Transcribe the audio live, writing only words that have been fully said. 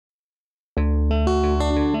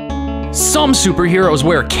Some superheroes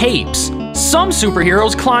wear capes. Some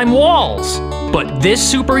superheroes climb walls. But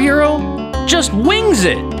this superhero just wings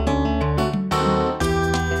it.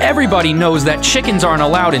 Everybody knows that chickens aren't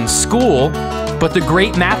allowed in school, but the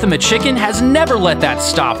great mathemachician has never let that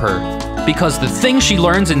stop her, because the things she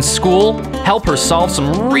learns in school help her solve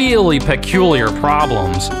some really peculiar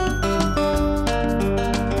problems.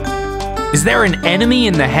 Is there an enemy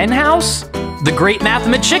in the henhouse? The great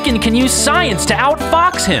mathemachician can use science to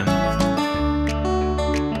outfox him.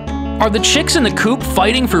 Are the chicks in the coop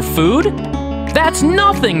fighting for food? That's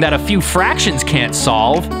nothing that a few fractions can't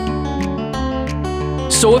solve.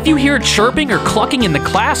 So if you hear chirping or clucking in the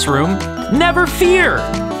classroom, never fear.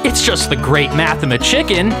 It's just the great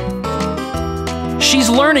mathemachician. She's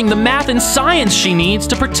learning the math and science she needs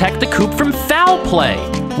to protect the coop from foul play,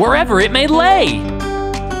 wherever it may lay.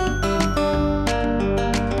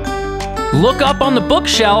 Look up on the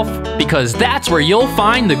bookshelf, because that's where you'll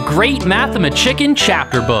find the great mathemachician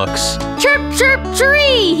chapter books. Chirp, chirp,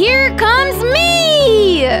 tree, here comes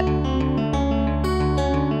me!